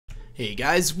Hey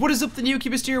guys, what is up?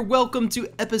 TheNeoCubest here. Welcome to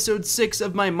episode 6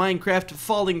 of my Minecraft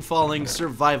Falling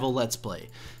survival Let's Play.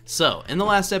 So, in the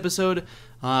last episode,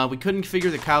 we couldn't figure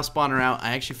the cow spawner out.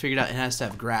 I actually figured out it has to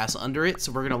have grass under it,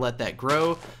 so we're going to let that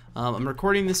grow. I'm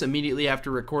recording this immediately after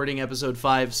recording episode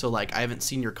 5, so like I haven't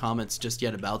seen your comments just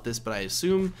yet about this, but I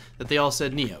assume that they all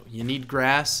said, Neo, you need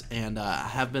grass, and I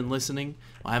have been listening.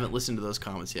 Well, I haven't listened to those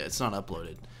comments yet. It's not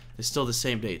uploaded. It's still the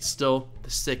same date, still the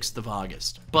 6th of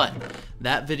August. But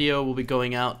that video will be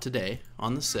going out today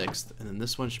on the 6th, and then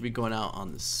this one should be going out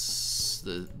on the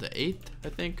 8th, I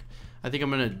think. I think I'm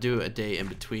going to do a day in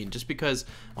between just because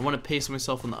I want to pace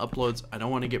myself on the uploads. I don't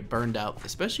want to get burned out,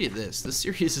 especially this. This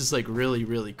series is like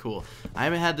really cool. I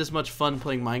haven't had this much fun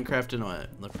playing Minecraft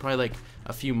in probably like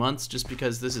a few months just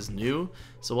because this is new.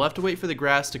 So we'll have to wait for the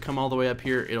grass to come all the way up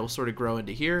here. It'll sort of grow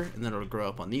into here, and then it'll grow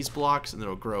up on these blocks, and then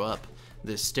it'll grow up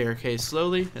this staircase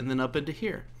slowly and then up into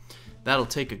here. That'll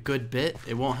take a good bit.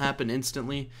 It won't happen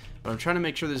instantly, but I'm trying to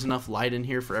make sure there's enough light in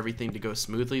here for everything to go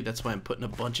smoothly. That's why I'm putting a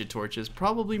bunch of torches,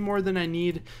 probably more than I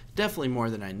need, definitely more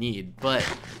than I need, but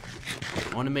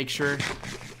I want to make sure.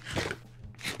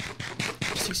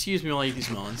 Just excuse me while I eat these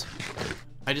melons.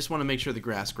 I just want to make sure the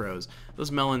grass grows.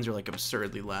 Those melons are like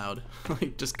absurdly loud,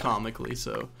 like just comically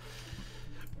so.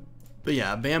 But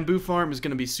yeah, bamboo farm is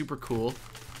going to be super cool.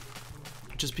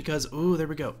 Just because, ooh, there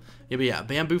we go. Yeah, but yeah,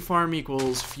 bamboo farm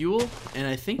equals fuel, and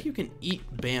I think you can eat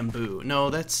bamboo.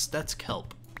 No, that's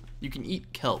kelp. You can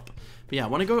eat kelp. But yeah, I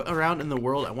want to go around in the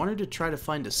world. I wanted to try to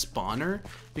find a spawner,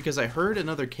 because I heard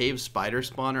another cave spider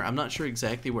spawner. I'm not sure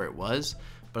exactly where it was,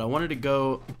 but I wanted to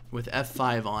go with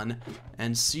F5 on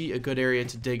and see a good area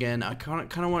to dig in. I kind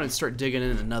of want to start digging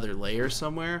in another layer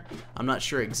somewhere. I'm not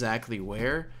sure exactly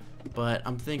where, but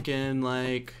I'm thinking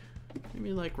like,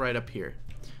 maybe like right up here.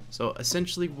 So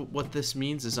essentially what this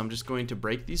means is I'm just going to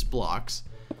break these blocks.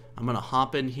 I'm going to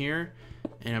hop in here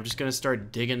and I'm just going to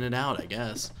start digging it out, I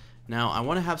guess. Now I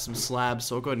want to have some slabs,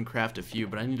 so I'll go ahead and craft a few,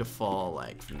 but I need to fall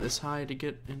like from this high to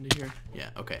get into here. Yeah,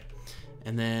 okay.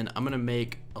 And then I'm going to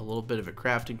make a little bit of a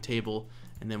crafting table,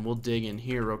 and then we'll dig in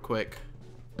here real quick.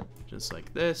 Just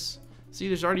like this. See,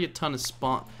 there's already a ton of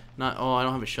spawn. Oh, I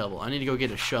don't have a shovel. I need to go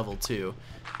get a shovel too.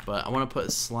 But I want to put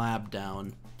a slab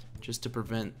down just to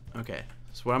prevent. Okay.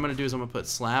 So what I'm going to do is I'm going to put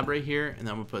slab right here, and then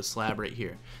I'm going to put slab right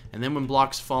here. And then when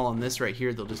blocks fall on this right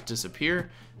here, they'll just disappear,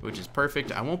 which is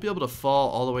perfect. I won't be able to fall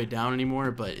all the way down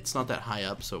anymore, but it's not that high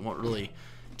up, so it won't really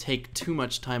take too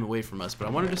much time away from us. But I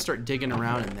wanted to start digging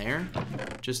around in there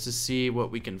just to see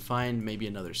what we can find, maybe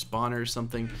another spawner or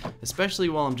something, especially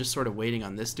while I'm just sort of waiting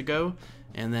on this to go.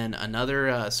 And then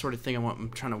another sort of thing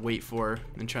I'm trying to wait for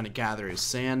and trying to gather is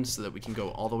sand so that we can go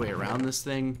all the way around this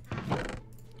thing.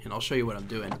 And I'll show you what I'm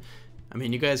doing. I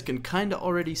mean, you guys can kind of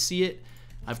already see it.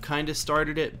 I've kind of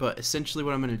started it, but essentially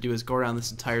what I'm going to do is go around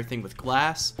this entire thing with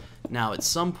glass. Now, at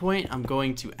some point, I'm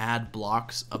going to add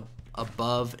blocks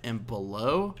above and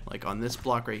below, like on this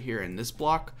block right here and this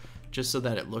block, just so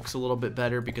that it looks a little bit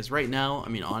better. Because right now, I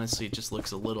mean, honestly, it just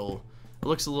looks a little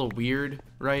weird,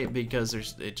 right? Because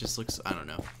it just looks, I don't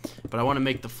know. But I want to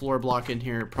make the floor block in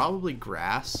here probably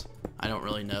grass. I don't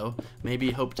really know. Maybe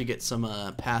hope to get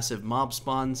some passive mob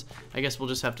spawns. I guess we'll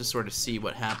just have to sort of see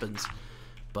what happens.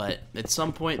 But at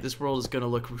some point, this world is going to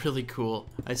look really cool.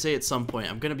 I say at some point.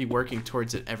 I'm going to be working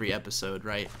towards it every episode,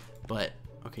 right? But,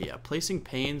 okay, yeah, placing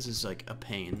panes is like a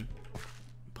pain.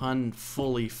 Pun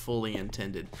fully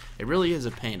intended. It really is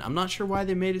a pain. I'm not sure why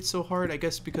they made it so hard. I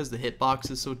guess because the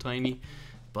hitbox is so tiny.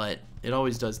 But it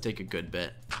always does take a good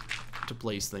bit to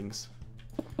place things.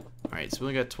 Alright, so we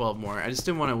only got 12 more. I just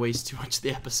didn't want to waste too much of the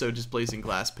episode just placing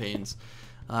glass panes.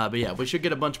 But yeah, we should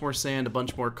get a bunch more sand, a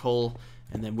bunch more coal,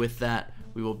 and then with that,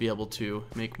 we will be able to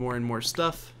make more and more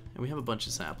stuff. And we have a bunch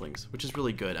of saplings, which is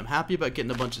really good. I'm happy about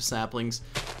getting a bunch of saplings.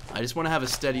 I just want to have a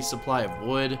steady supply of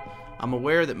wood. I'm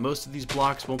aware that most of these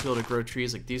blocks won't be able to grow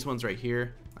trees like these ones right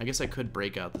here. I guess I could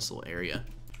break out this little area.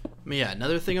 But yeah,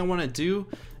 another thing I want to do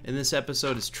in this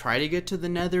episode is try to get to the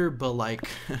nether, but like,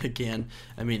 again,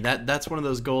 I mean, that's one of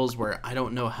those goals where I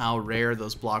don't know how rare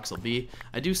those blocks will be.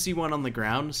 I do see one on the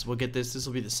ground, so we'll get this. This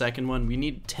will be the second one. We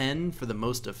need 10 for the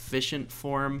most efficient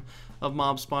form of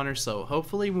mob spawner, so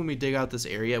hopefully when we dig out this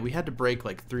area, we had to break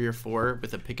like 3 or 4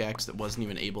 with a pickaxe that wasn't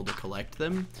even able to collect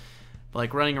them.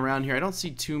 Like running around here, I don't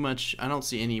see too much. I don't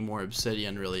see any more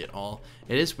obsidian really at all.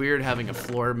 It is weird having a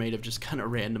floor made of just kind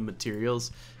of random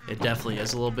materials. It definitely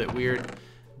is a little bit weird,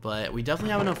 but we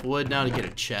definitely have enough wood now to get a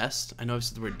chest. I know I've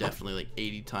said the word definitely like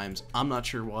 80 times. I'm not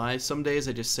sure why. Some days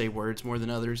I just say words more than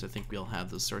others. I think we all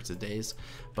have those sorts of days,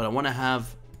 but I want to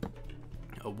have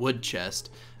a wood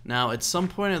chest. Now at some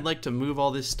point I'd like to move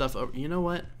all this stuff over. You know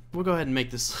what? We'll go ahead and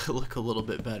make this look a little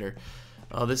bit better.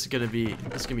 Oh, this is gonna be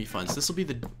fun. So this will be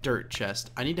the dirt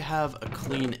chest. I need to have a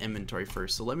clean inventory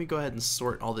first. So let me go ahead and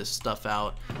sort all this stuff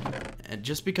out. And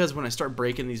just because when I start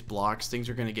breaking these blocks, things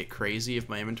are gonna get crazy if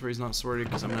my inventory is not sorted,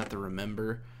 because I'm gonna have to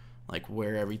remember like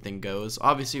where everything goes.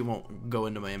 Obviously, it won't go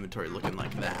into my inventory looking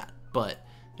like that, but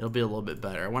it'll be a little bit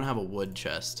better. I want to have a wood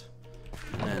chest.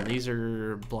 And then these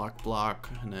are block,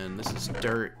 and then this is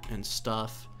dirt and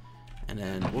stuff. And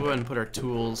then we'll go ahead and put our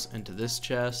tools into this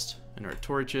chest and our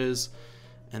torches.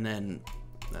 And then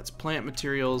that's plant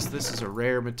materials. This is a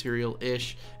rare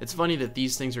material-ish. It's funny that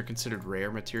these things are considered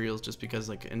rare materials just because,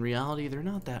 like, in reality, they're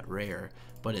not that rare.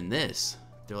 But in this,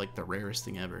 they're like the rarest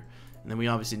thing ever. And then we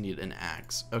obviously need an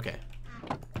axe. Okay.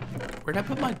 Where'd I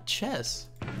put my chest?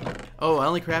 Oh, I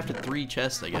only crafted 3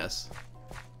 chests, I guess.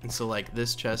 And so, like,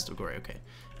 this chest will go right. Okay.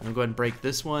 And I'll go ahead and break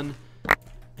this one.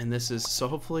 And this is, so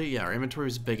hopefully, yeah, our inventory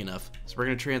is big enough. So we're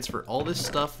going to transfer all this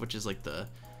stuff, which is like the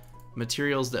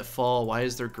materials that fall. Why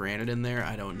is there granite in there?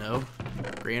 I don't know.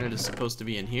 Granite is supposed to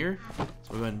be in here. So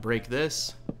we'll go ahead and break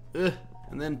this.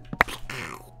 And then,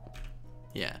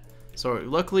 yeah. So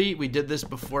luckily we did this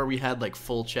before we had like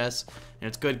full chests, and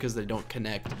it's good because they don't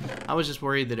connect. I was just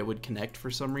worried that it would connect for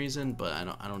some reason, but I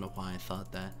don't know why I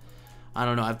thought that. I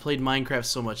don't know. I've played Minecraft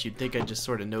so much, you'd think I just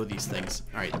sort of know these things.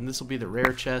 All right, and this will be the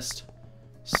rare chest.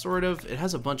 Sort of. It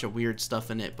has a bunch of weird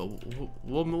stuff in it, but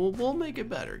we'll make it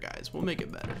better, guys. We'll make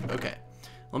it better. Okay,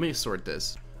 let me sort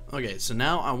this. Okay, so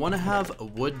now I want to have a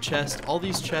wood chest. All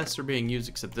these chests are being used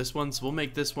except this one, so we'll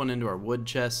make this one into our wood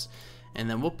chest, and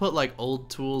then we'll put like old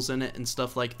tools in it and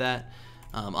stuff like that.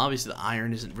 Obviously the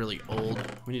iron isn't really old.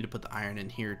 We need to put the iron in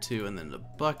here too, and then the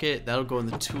bucket, that'll go in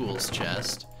the tools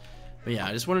chest. But yeah,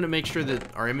 I just wanted to make sure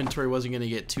that our inventory wasn't going to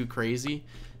get too crazy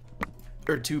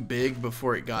or too big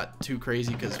before it got too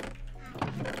crazy, because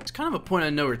it's kind of a point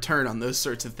of no return on those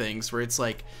sorts of things where it's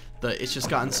like it's just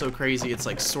gotten so crazy, it's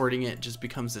like sorting it just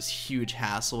becomes this huge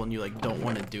hassle and you like don't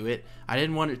want to do it. I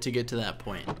didn't want it to get to that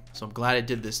point, so I'm glad I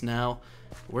did this now.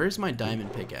 Where's my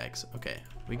diamond pickaxe? Okay,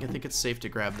 I think it's safe to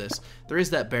grab this. There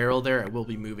is that barrel there. I will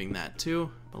be moving that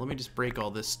too, but let me just break all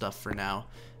this stuff for now,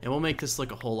 and we'll make this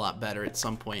look a whole lot better at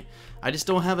some point. I just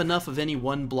don't have enough of any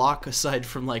one block aside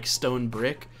from like stone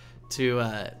brick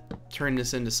to turn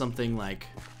this into something like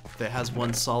that has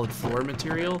one solid floor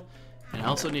material. And I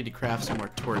also need to craft some more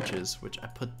torches, which I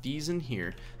put these in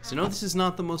here. So no, this is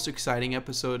not the most exciting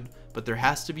episode, but there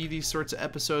has to be these sorts of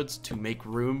episodes to make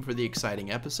room for the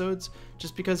exciting episodes,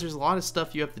 just because there's a lot of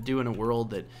stuff you have to do in a world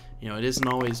that, you know, it isn't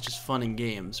always just fun and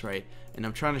games, right? And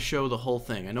I'm trying to show the whole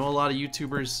thing. I know a lot of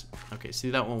YouTubers, okay, see,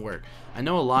 that won't work. I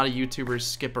know a lot of YouTubers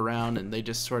skip around and they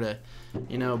just sort of,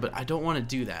 you know, but I don't want to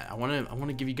do that. I want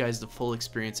to give you guys the full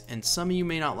experience, and some of you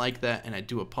may not like that, and I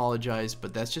do apologize,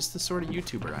 but that's just the sort of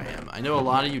YouTuber I am. I know a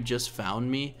lot of you just found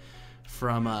me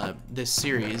from this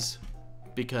series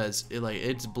because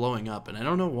it's blowing up, and I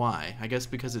don't know why. I guess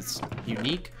because it's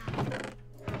unique,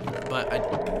 but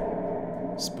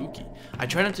spooky. I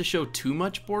try not to show too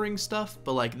much boring stuff,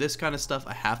 but like this kind of stuff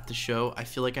I have to show. I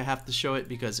feel like I have to show it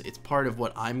because it's part of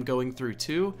what I'm going through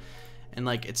too, and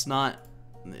like it's not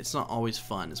always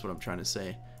fun is what I'm trying to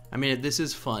say. I mean, this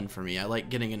is fun for me. I like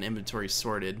getting an inventory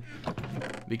sorted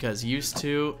because used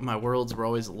to my worlds were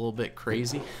always a little bit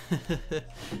crazy.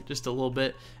 Just a little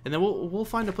bit. And then we'll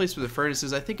find a place for the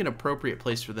furnaces. I think an appropriate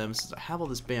place for them, since I have all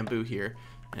this bamboo here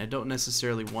and I don't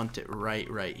necessarily want it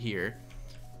right here.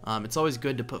 It's always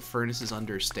good to put furnaces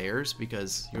under stairs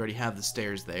because you already have the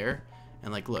stairs there.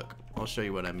 And like, look, I'll show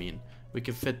you what I mean. We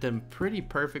can fit them pretty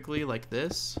perfectly like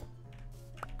this.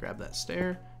 Grab that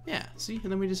stair. Yeah, see?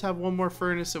 And then we just have one more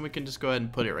furnace and we can just go ahead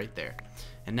and put it right there.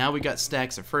 And now we got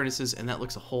stacks of furnaces, and that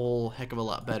looks a whole heck of a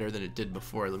lot better than it did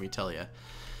before, let me tell you.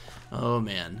 Oh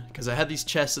man, because I had these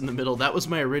chests in the middle. That was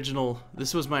my original,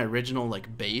 this was my original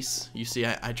like base. You see,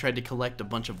 I tried to collect a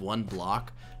bunch of one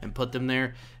block and put them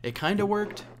there. It kind of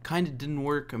worked, kind of didn't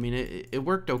work. I mean, it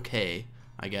worked okay,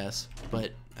 I guess,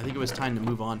 but I think it was time to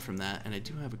move on from that, and I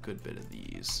do have a good bit of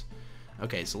these.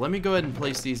 Okay, so let me go ahead and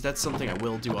place these. That's something I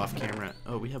will do off camera.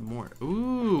 Oh, we have more.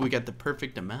 Ooh, we got the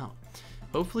perfect amount.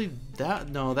 Hopefully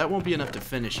that won't be enough to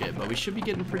finish it, but we should be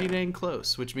getting pretty dang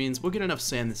close, which means we'll get enough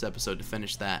sand this episode to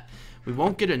finish that. We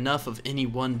won't get enough of any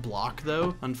one block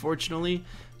though, unfortunately,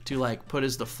 to like put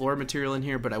as the floor material in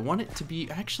here, but I want it to be,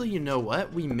 actually, you know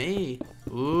what? We may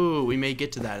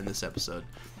get to that in this episode.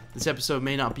 This episode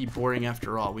may not be boring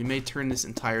after all. We may turn this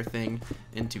entire thing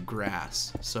into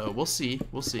grass. So we'll see,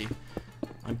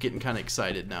 I'm getting kind of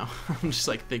excited now. I'm just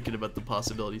like thinking about the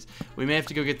possibilities. We may have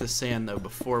to go get the sand though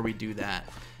before we do that.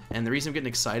 And the reason I'm getting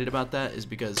excited about that is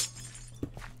because,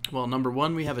 well, number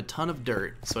one, we have a ton of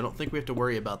dirt, so I don't think we have to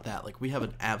worry about that. Like, we have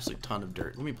an absolute ton of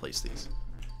dirt. Let me place these.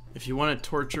 If you want to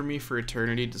torture me for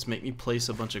eternity, just make me place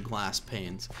a bunch of glass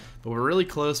panes. But we're really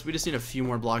close. We just need a few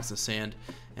more blocks of sand.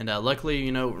 And luckily,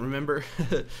 you know, remember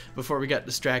before we got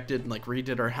distracted and like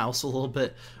redid our house a little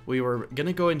bit, we were going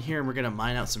to go in here and we're going to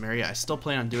mine out some area. I still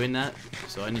plan on doing that.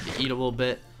 So I need to eat a little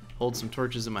bit, hold some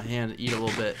torches in my hand, eat a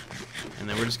little bit. And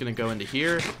then we're just going to go into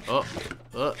here.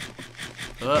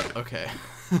 Okay.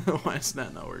 Why is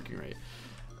that not working right?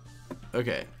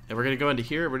 Okay. And we're going to go into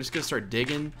here. We're just going to start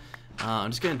digging.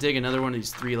 I'm just going to dig another one of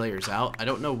these 3 layers out. I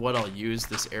don't know what I'll use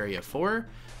this area for,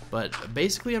 but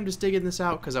basically I'm just digging this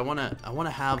out because I want to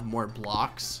have more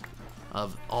blocks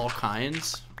of all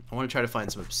kinds. I want to try to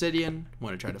find some obsidian, I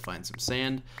want to try to find some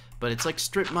sand, but it's like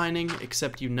strip mining,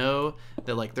 except you know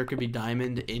that like there could be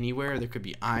diamond anywhere, there could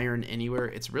be iron anywhere.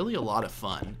 It's really a lot of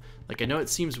fun. Like I know it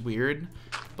seems weird,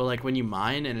 but like when you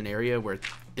mine in an area where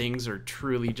things are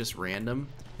truly just random,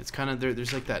 it's kind of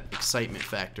there's like that excitement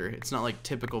factor. It's not like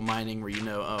typical mining where you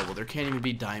know, oh well, there can't even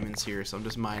be diamonds here, so I'm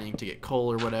just mining to get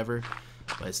coal or whatever.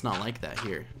 But it's not like that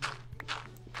here.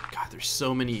 God, there's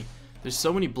so many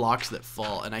blocks that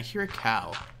fall, and I hear a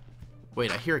cow.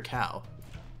 Wait, I hear a cow.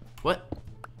 What?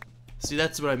 See,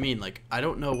 that's what I mean. Like I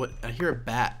don't know what I hear. A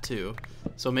bat too.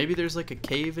 So maybe there's like a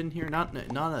cave in here, not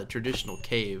a traditional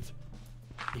cave.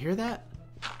 You hear that?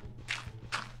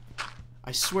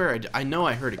 I swear, I know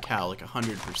I heard a cow like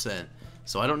 100%.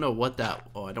 So I don't know what that.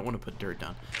 Oh, I don't want to put dirt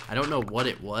down. I don't know what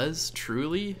it was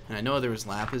truly, and I know there was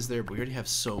lapis there, but we already have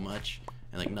so much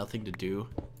and like nothing to do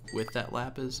with that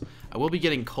lapis. I will be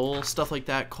getting coal, stuff like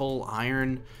that, coal,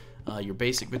 iron, your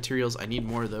basic materials. I need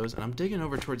more of those, and I'm digging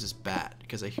over towards this bat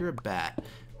because I hear a bat,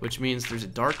 which means there's a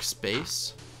dark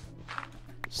space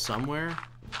somewhere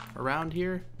around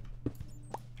here.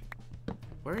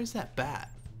 Where is that bat?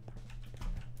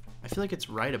 I feel like it's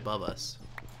right above us.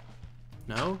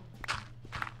 No?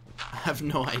 I have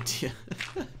no idea.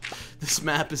 This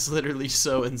map is literally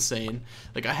so insane.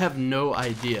 Like, I have no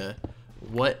idea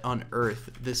what on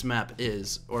earth this map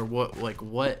is, or what,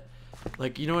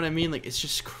 you know what I mean? Like, it's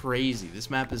just crazy. This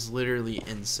map is literally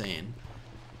insane.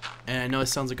 And I know it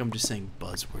sounds like I'm just saying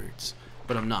buzzwords,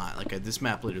 but I'm not. Like, this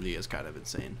map literally is kind of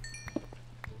insane.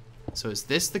 So is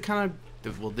this the kind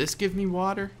of, will this give me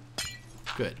water?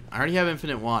 Good. I already have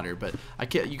infinite water, but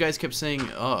you guys kept saying,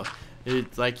 oh,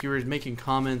 like you were making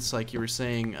comments, like you were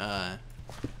saying,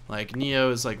 like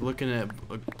Neo is like looking at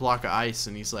a block of ice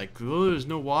and he's like, oh, there's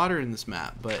no water in this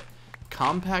map. But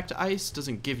compact ice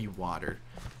doesn't give you water,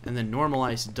 and then normal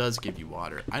ice does give you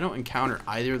water. I don't encounter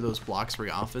either of those blocks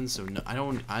very often, so no,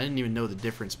 I didn't even know the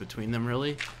difference between them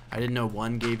really. I didn't know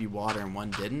one gave you water and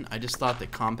one didn't. I just thought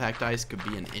that compact ice could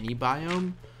be in any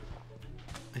biome.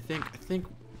 I think.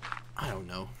 I don't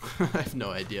know. I have no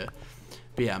idea.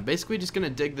 But yeah, I'm basically just going to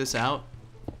dig this out.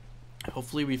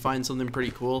 Hopefully we find something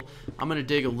pretty cool. I'm going to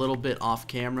dig a little bit off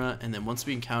camera, and then once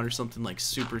we encounter something like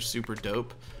super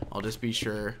dope, I'll just be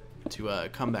sure to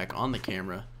come back on the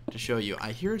camera to show you.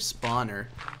 I hear a spawner,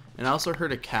 and I also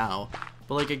heard a cow.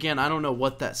 But like again, I don't know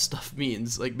what that stuff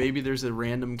means. Like maybe there's a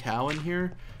random cow in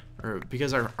here, or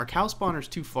because our cow spawner's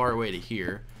too far away to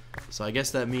here. So I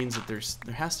guess that means that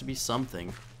there has to be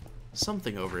something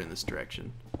over in this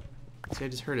direction. See, I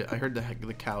just heard it. I heard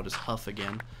the cow just huff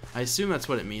again. I assume that's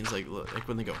what it means, like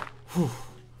when they go, whew.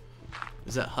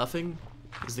 Is that huffing?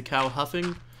 Is the cow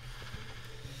huffing?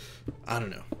 I don't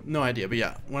know. No idea. But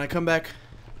yeah, when I come back,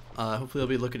 hopefully I'll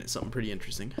be looking at something pretty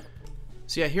interesting.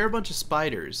 See, I hear a bunch of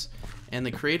spiders, and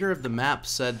the creator of the map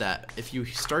said that if you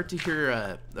start to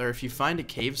hear, or if you find a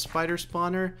cave spider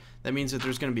spawner, that means that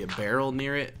there's going to be a barrel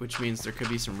near it, which means there could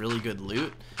be some really good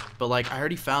loot. But like, I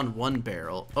already found one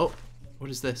barrel. Oh, what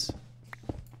is this?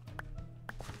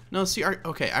 No, see,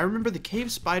 okay, I remember the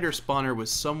cave spider spawner was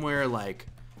somewhere like,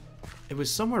 it was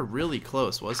somewhere really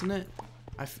close, wasn't it?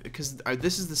 Because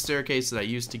this is the staircase that I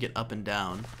used to get up and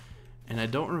down, and I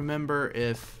don't remember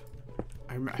if,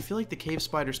 I feel like the cave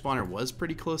spider spawner was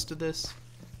pretty close to this.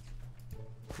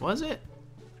 Was it?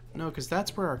 No, because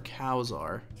that's where our cows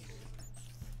are.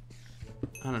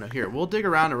 I don't know. Here, we'll dig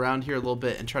around here a little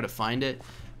bit and try to find it.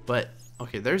 But,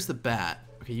 okay, there's the bat.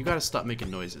 Okay, you gotta stop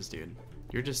making noises, dude.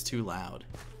 You're just too loud.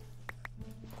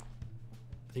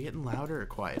 Are they getting louder or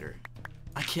quieter?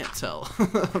 I can't tell.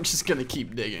 I'm just gonna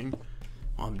keep digging.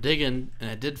 Well, I'm digging, and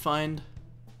I did find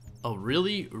a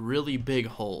really big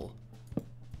hole.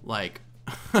 Like,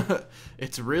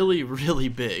 it's really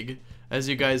big, as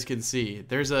you guys can see.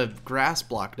 There's a grass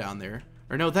block down there.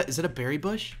 Or no, is it a berry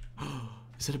bush?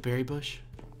 Is it a berry bush?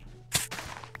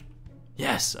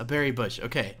 Yes, a berry bush.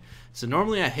 Okay, so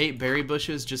normally I hate berry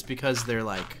bushes just because they're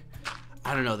like,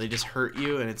 I don't know, they just hurt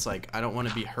you, and it's like, I don't want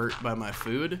to be hurt by my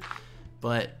food.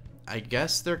 But I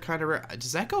guess they're kind of rare.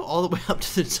 Does that go all the way up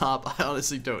to the top? I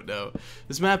honestly don't know.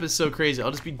 This map is so crazy.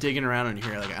 I'll just be digging around in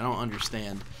here like I don't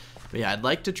understand. But yeah, I'd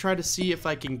like to try to see if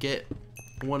I can get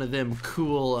one of them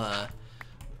cool,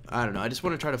 I don't know. I just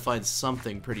want to try to find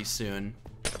something pretty soon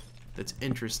that's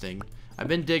interesting. I've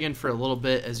been digging for a little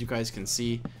bit, as you guys can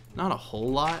see. Not a whole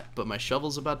lot, but my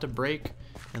shovel's about to break.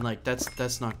 And like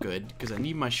that's not good because I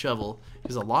need my shovel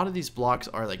because a lot of these blocks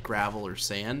are like gravel or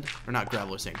sand, or not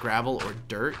gravel or sand, gravel or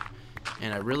dirt,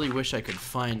 and I really wish I could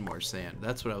find more sand.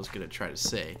 That's what I was gonna try to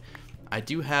say. I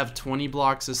do have 20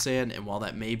 blocks of sand, and while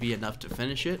that may be enough to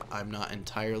finish it, I'm not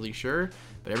entirely sure,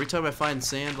 but every time I find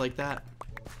sand like that,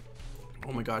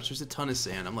 oh my gosh, there's a ton of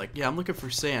sand. I'm like, yeah, I'm looking for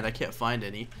sand, I can't find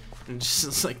any, and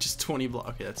it's like just 20 blocks.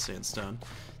 Okay, that's sandstone.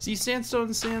 See, sandstone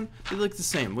and sand, they look the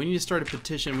same. We need to start a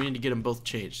petition. We need to get them both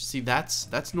changed. See, that's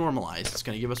normalized. It's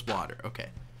going to give us water. Okay.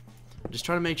 I'm just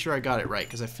trying to make sure I got it right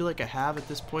because I feel like I have at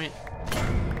this point.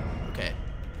 Okay.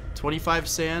 25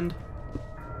 sand.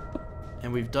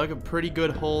 And we've dug a pretty good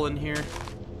hole in here.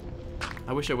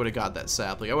 I wish I would have got that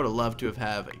sapling. I would have loved to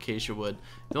have acacia wood.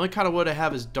 The only kind of wood I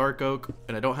have is dark oak,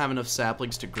 and I don't have enough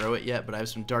saplings to grow it yet, but I have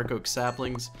some dark oak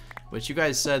saplings. Which you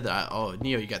guys said that, oh,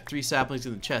 Neo, you got 3 saplings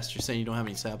in the chest. You're saying you don't have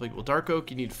any saplings? Well, dark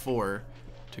oak, you need 4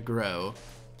 to grow,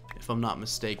 if I'm not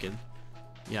mistaken.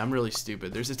 Yeah, I'm really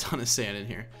stupid. There's a ton of sand in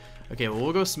here. Okay, well,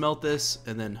 we'll go smelt this,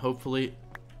 and then hopefully,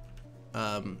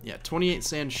 yeah, 28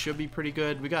 sand should be pretty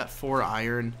good. We got 4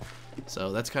 iron,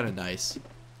 so that's kind of nice.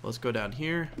 Let's go down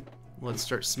here. Let's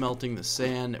start smelting the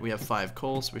sand. We have 5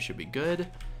 coal, so we should be good.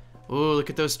 Ooh, look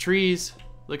at those trees.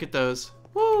 Look at those.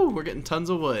 Woo, we're getting tons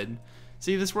of wood.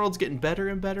 See, this world's getting better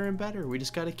and better and better. We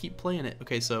just got to keep playing it.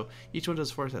 Okay, so each one does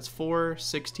 4. That's 4,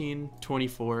 16,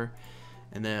 24.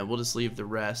 And then we'll just leave the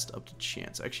rest up to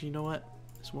chance. Actually, you know what?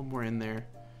 There's one more in there.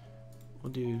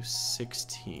 We'll do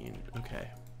 16. Okay.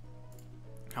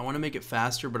 I want to make it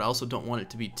faster, but I also don't want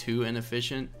it to be too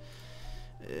inefficient.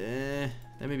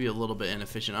 That may be a little bit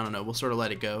inefficient. I don't know. We'll sort of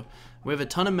let it go. We have a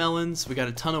ton of melons. We got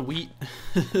a ton of wheat.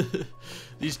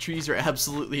 These trees are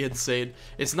absolutely insane.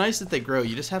 It's nice that they grow.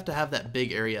 You just have to have that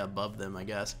big area above them, I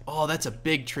guess. Oh, that's a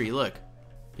big tree. Look.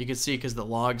 You can see because the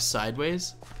log's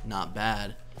sideways. Not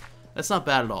bad. That's not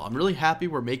bad at all. I'm really happy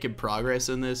we're making progress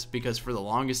in this because for the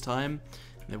longest time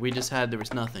that we just had, there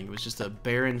was nothing. It was just a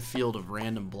barren field of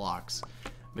random blocks.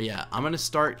 But yeah, I'm going to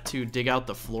start to dig out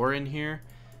the floor in here.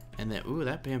 And then, ooh,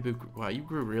 that bamboo, wow, you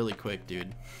grew really quick,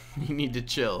 dude. You need to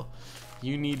chill.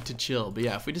 You need to chill. But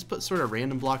yeah, if we just put sort of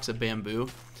random blocks of bamboo,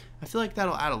 I feel like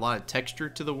that'll add a lot of texture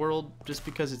to the world just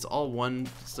because it's all one,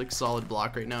 it's like solid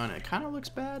block right now and it kind of looks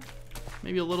bad.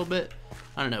 Maybe a little bit.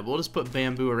 I don't know. We'll just put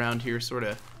bamboo around here sort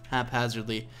of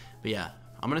haphazardly. But yeah,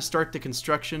 I'm going to start the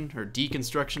construction or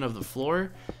deconstruction of the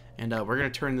floor. And we're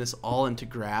going to turn this all into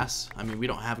grass. I mean, we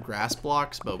don't have grass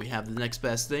blocks, but we have the next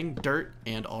best thing, dirt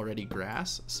and already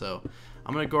grass. So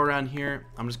I'm going to go around here.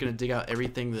 I'm just going to dig out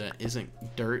everything that isn't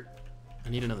dirt. I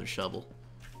need another shovel.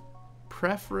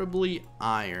 Preferably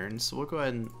iron. So we'll go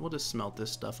ahead and we'll just smelt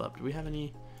this stuff up. Do we have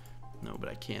any? No, but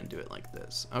I can do it like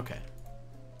this. Okay.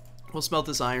 We'll smelt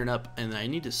this iron up, and I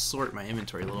need to sort my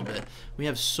inventory a little bit. We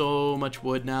have so much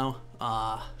wood now.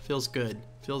 Feels good.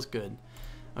 Feels good.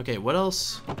 Okay, what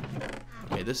else?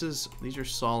 Okay, these are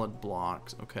solid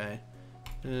blocks, okay?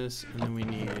 This, and then we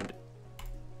need,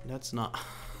 that's not,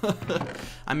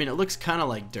 I mean, it looks kind of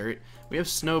like dirt. We have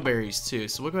snowberries too,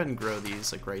 so we'll go ahead and grow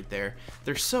these like right there.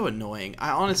 They're so annoying. I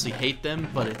honestly hate them,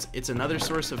 but it's another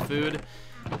source of food.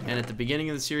 And at the beginning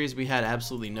of the series, we had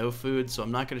absolutely no food, so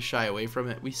I'm not going to shy away from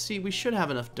it. We should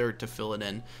have enough dirt to fill it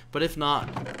in, but if not,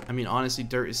 I mean, honestly,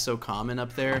 dirt is so common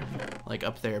up there, like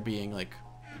up there being like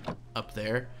up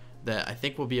there, that I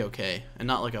think we'll be okay. And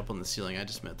not like up on the ceiling, I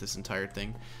just meant this entire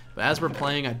thing. But as we're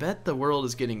playing, I bet the world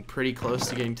is getting pretty close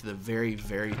to getting to the very,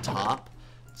 very top.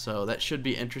 So that should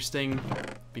be interesting,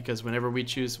 because whenever we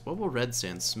choose, what will red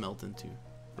sand smelt into?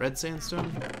 Red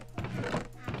sandstone?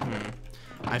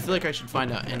 I feel like I should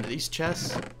find out. And these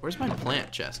chests, where's my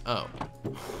plant chest? Oh,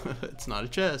 it's not a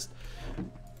chest.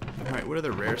 Alright, what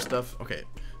other rare stuff? Okay.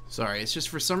 Sorry, it's just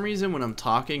for some reason when I'm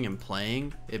talking and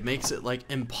playing, it makes it like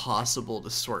impossible to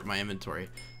sort my inventory.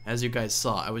 As you guys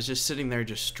saw, I was just sitting there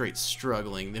just straight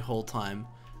struggling the whole time.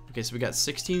 Okay, so we got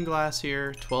 16 glass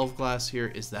here, 12 glass here.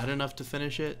 Is that enough to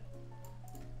finish it?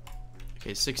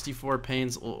 Okay, 64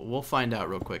 panes. We'll find out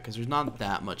real quick because there's not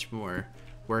that much more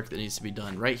work that needs to be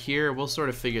done. Right here, we'll sort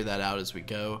of figure that out as we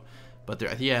go. But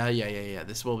there, yeah,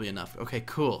 this will be enough. Okay,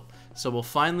 cool. So we'll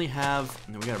finally have,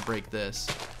 and then we gotta break this.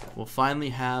 We'll finally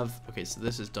have, okay, so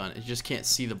this is done. You just can't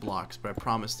see the blocks, but I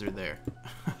promise they're there.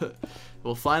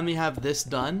 We'll finally have this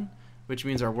done, which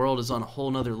means our world is on a whole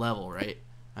nother level, right?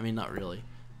 I mean, not really.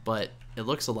 but it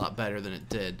looks a lot better than it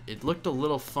did. It looked a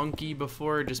little funky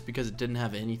before just because it didn't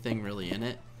have anything really in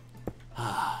it.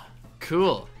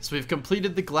 Cool. So we've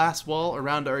completed the glass wall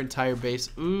around our entire base.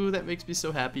 Ooh, that makes me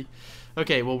so happy.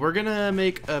 Okay, well, we're gonna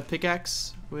make a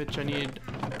pickaxe, which I need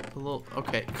a little...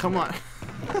 Okay, come on.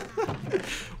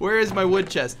 Where is my wood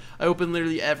chest? I opened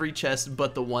literally every chest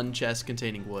but the one chest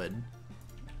containing wood.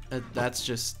 That's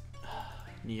just...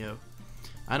 Neo.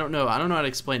 I don't know how to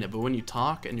explain it, but when you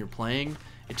talk and you're playing,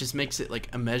 it just makes it,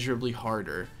 like, immeasurably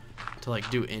harder to, like,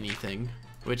 do anything.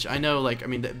 Which I know, like, I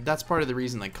mean, that's part of the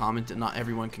reason, like, not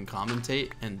everyone can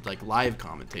commentate, and, like, live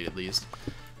commentate at least.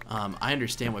 I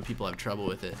understand why people have trouble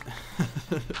with it.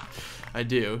 I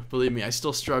do. Believe me, I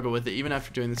still struggle with it. Even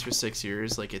after doing this for 6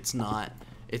 years, like, it's not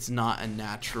a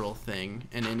natural thing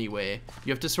in any way.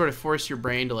 You have to sort of force your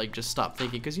brain to, like, just stop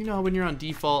thinking. Because, you know, when you're on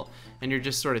default and you're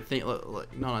just sort of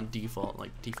not on default, like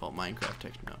default Minecraft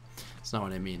text, no. That's not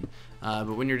what I mean.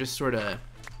 But when you're just sort of,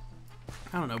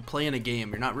 I don't know, playing a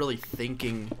game, you're not really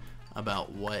thinking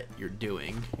about what you're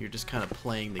doing. You're just kind of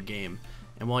playing the game.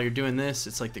 And while you're doing this,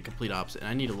 it's like the complete opposite. And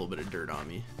I need a little bit of dirt on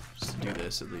me just to do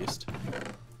this at least.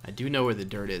 I do know where the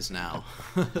dirt is now,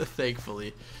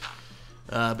 thankfully.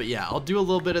 But yeah, I'll do a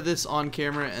little bit of this on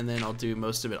camera and then I'll do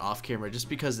most of it off camera just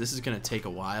because this is going to take a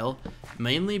while.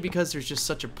 Mainly because there's just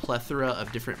such a plethora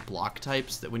of different block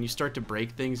types that when you start to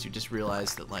break things, you just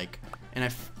realize that, like, and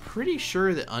I'm pretty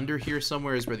sure that under here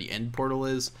somewhere is where the end portal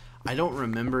is. I don't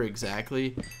remember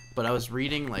exactly, but I was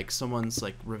reading, like, someone's,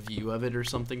 like, review of it or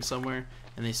something somewhere,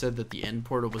 and they said that the end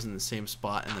portal was in the same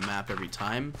spot in the map every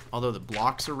time. Although the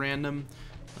blocks are random,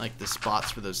 like, the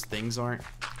spots for those things aren't.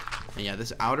 And yeah,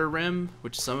 this outer rim,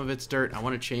 which some of it's dirt, I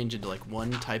want to change into, like,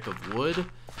 one type of wood.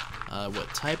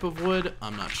 What type of wood,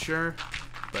 I'm not sure,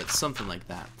 but something like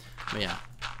that. But yeah,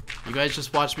 you guys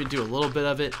just watch me do a little bit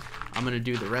of it. I'm going to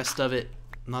do the rest of it,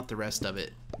 not the rest of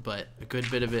it, but a good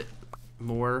bit of it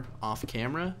more off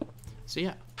camera. So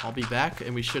yeah, I'll be back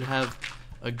and we should have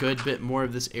a good bit more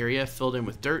of this area filled in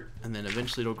with dirt, and then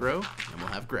eventually it'll grow and we'll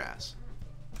have grass.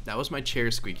 That was my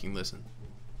chair squeaking. Listen,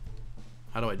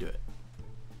 how do I do it?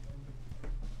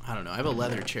 I don't know. I have a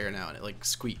leather chair now and it, like,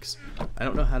 squeaks. I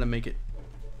don't know how to make it.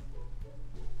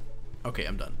 Okay,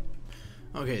 I'm done.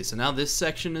 Okay, so now this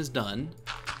section is done,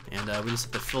 and we just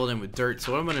have to fill it in with dirt.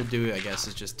 So what I'm going to do, I guess,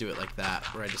 is just do it like that,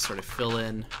 where I just sort of fill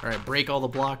in, or I break all the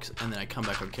blocks, and then I come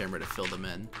back on camera to fill them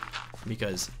in,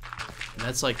 because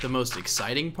that's, like, the most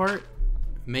exciting part,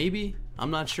 maybe?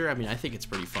 I'm not sure. I mean, I think it's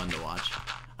pretty fun to watch.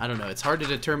 I don't know. It's hard to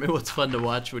determine what's fun to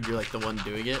watch when you're, like, the one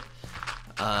doing it.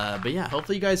 But yeah,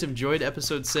 hopefully you guys enjoyed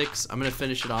episode 6. I'm going to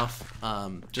finish it off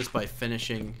just by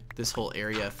finishing this whole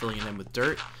area, filling it in with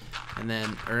dirt. And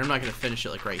then, or I'm not going to finish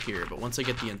it like right here, but once I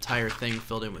get the entire thing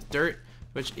filled in with dirt,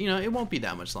 which, you know, it won't be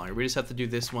that much longer. We just have to do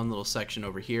this one little section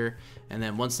over here. And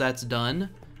then once that's done,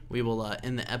 we will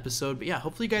end the episode. But yeah,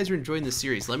 hopefully you guys are enjoying the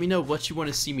series. Let me know what you want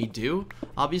to see me do.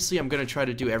 Obviously, I'm going to try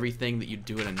to do everything that you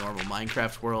do in a normal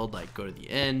Minecraft world, like go to the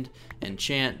end,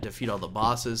 enchant, defeat all the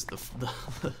bosses.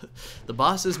 The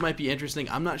bosses might be interesting.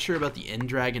 I'm not sure about the end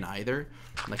dragon either.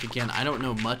 Like, again, I don't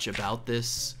know much about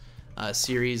this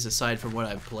series aside from what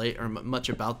I've played, or much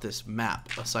about this map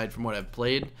aside from what I've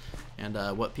played and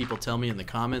what people tell me in the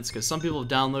comments, because some people have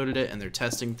downloaded it and they're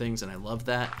testing things, and I love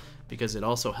that because it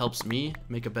also helps me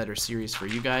make a better series for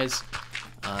you guys.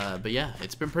 But yeah,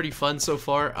 it's been pretty fun so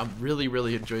far. I'm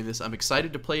really enjoying this. I'm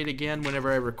excited to play it again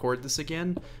whenever I record this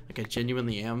again. Like, I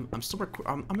genuinely am.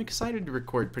 I'm excited to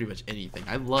record pretty much anything.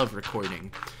 I love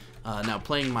recording. Now,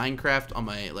 playing Minecraft on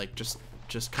my, like,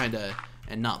 just kind of,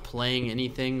 and not playing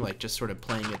anything, like just sort of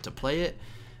playing it to play it.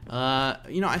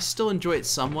 You know, I still enjoy it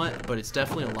somewhat, but it's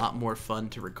definitely a lot more fun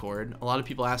to record. A lot of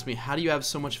people ask me, how do you have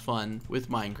so much fun with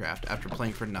Minecraft after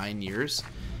playing for 9 years?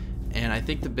 And I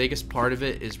think the biggest part of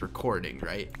it is recording,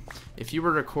 right? If you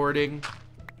were recording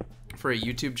for a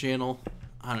YouTube channel,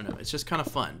 I don't know, it's just kind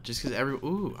of fun. Just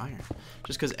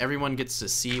because everyone gets to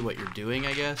see what you're doing,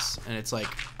 I guess. And it's like,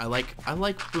 I like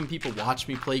when people watch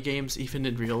me play games, even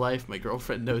in real life. My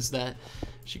girlfriend knows that.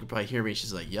 She could probably hear me.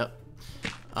 She's like, yep.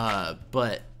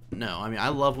 But no, I mean, I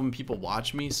love when people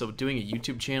watch me. So doing a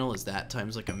YouTube channel is that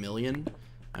times like a million.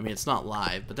 I mean, it's not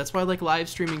live, but that's why I like live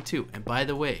streaming too. And by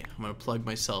the way, I'm going to plug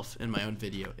myself in my own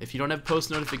video. If you don't have post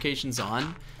notifications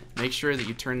on, make sure that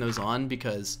you turn those on,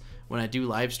 because when I do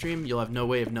live stream, you'll have no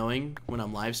way of knowing when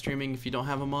I'm live streaming if you don't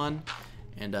have them on.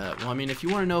 And, well, I mean, if you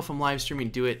want to know if I'm live streaming,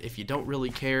 do it. If you don't really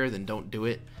care, then don't do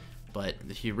it. But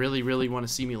if you really want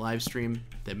to see me live stream,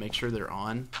 then make sure they're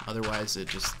on. Otherwise, it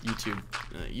just, YouTube,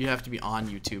 you have to be on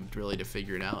YouTube really to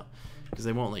figure it out. because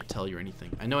they won't like tell you or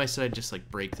anything. I know I said I'd just like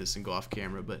break this and go off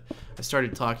camera, but I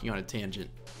started talking on a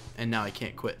tangent and now I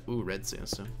can't quit. Ooh, red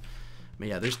sandstone. But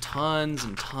yeah, there's tons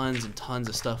and tons and tons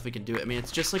of stuff we can do. I mean,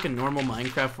 it's just like a normal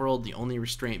Minecraft world. The only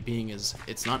restraint being is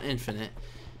it's not infinite,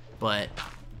 but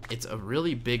it's a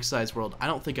really big size world. I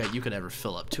don't think you could ever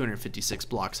fill up 256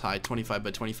 blocks high, 25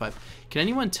 by 25. Can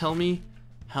anyone tell me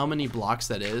how many blocks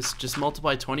that is? Just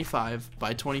multiply 25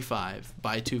 by 25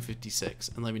 by 256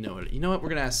 and let me know it. You know what? We're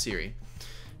gonna ask Siri.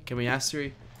 Can we ask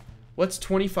Siri? What's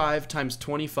 25 times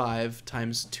 25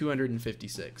 times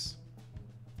 256?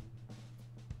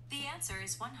 The answer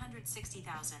is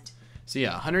 160,000. So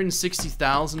yeah,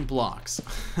 160,000 blocks.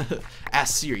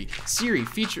 Ask Siri. Siri,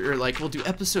 feature, or like, we'll do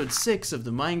episode 6 of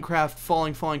the Minecraft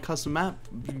Falling custom map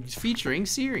featuring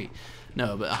Siri.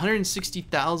 No, but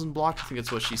 160,000 blocks, I think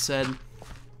that's what she said.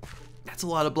 That's a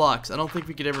lot of blocks. I don't think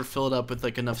we could ever fill it up with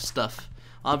like enough stuff.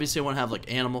 Obviously, I want to have like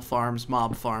animal farms,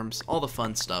 mob farms, all the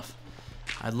fun stuff.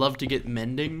 I'd love to get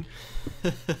mending.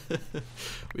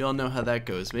 We all know how that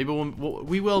goes. Maybe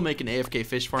we will make an AFK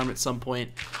fish farm at some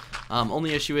point.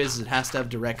 Only issue is it has to have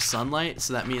direct sunlight,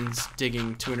 so that means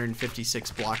digging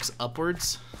 256 blocks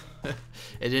upwards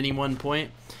at any one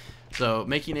point. So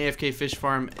making an AFK fish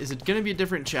farm, is it going to be a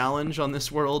different challenge on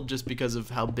this world just because of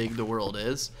how big the world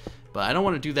is? But I don't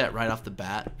want to do that right off the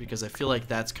bat because I feel like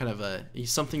that's kind of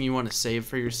something you want to save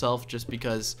for yourself just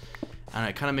because I don't know,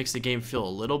 it kind of makes the game feel a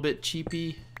little bit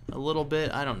cheapy, a little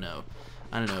bit. I don't know,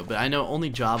 but I know only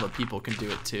Java people can do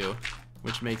it too,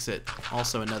 which makes it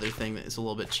also another thing that is a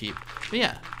little bit cheap. But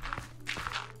yeah,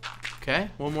 okay,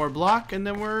 one more block and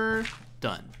then we're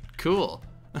done. Cool.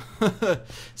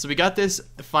 So we got this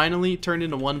finally turned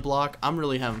into one block. I'm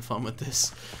really having fun with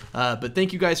this. But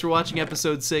thank you guys for watching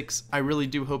episode 6. I really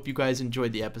do hope you guys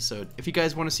enjoyed the episode. If you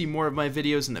guys want to see more of my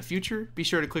videos in the future, be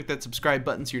sure to click that subscribe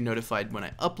button so you're notified when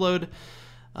I upload.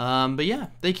 But yeah,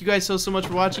 thank you guys so much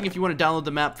for watching. If you want to download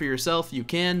the map for yourself, you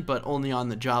can, but only on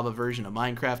the Java version of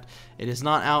Minecraft. It is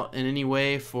not out in any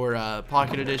way for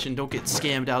Pocket Edition. Don't get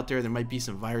scammed out there. There might be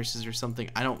some viruses or something.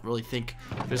 I don't really think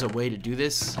there's a way to do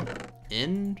this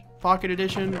in Pocket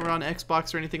Edition or on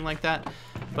Xbox or anything like that.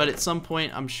 But at some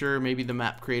point, I'm sure maybe the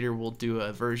map creator will do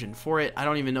a version for it. I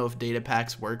don't even know if data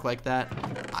packs work like that.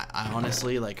 I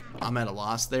honestly, like, I'm at a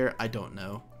loss there. I don't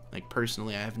know. Like,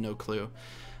 personally, I have no clue.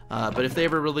 But if they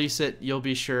ever release it, you'll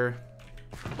be sure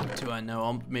to know.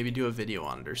 I'll maybe do a video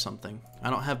on it or something. I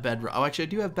don't have Bedrock. Oh, actually, I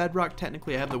do have Bedrock.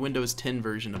 Technically, I have the Windows 10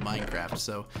 version of Minecraft,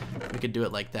 so we could do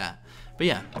it like that. But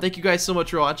yeah, thank you guys so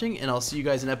much for watching, and I'll see you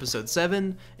guys in episode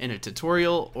 7, in a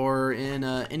tutorial, or in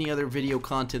any other video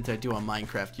content that I do on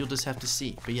Minecraft. You'll just have to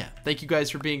see. But yeah, thank you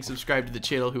guys for being subscribed to the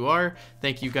channel who are.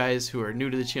 Thank you guys who are new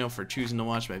to the channel for choosing to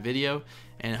watch my video,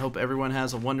 and I hope everyone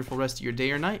has a wonderful rest of your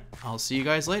day or night. I'll see you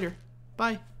guys later.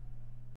 Bye.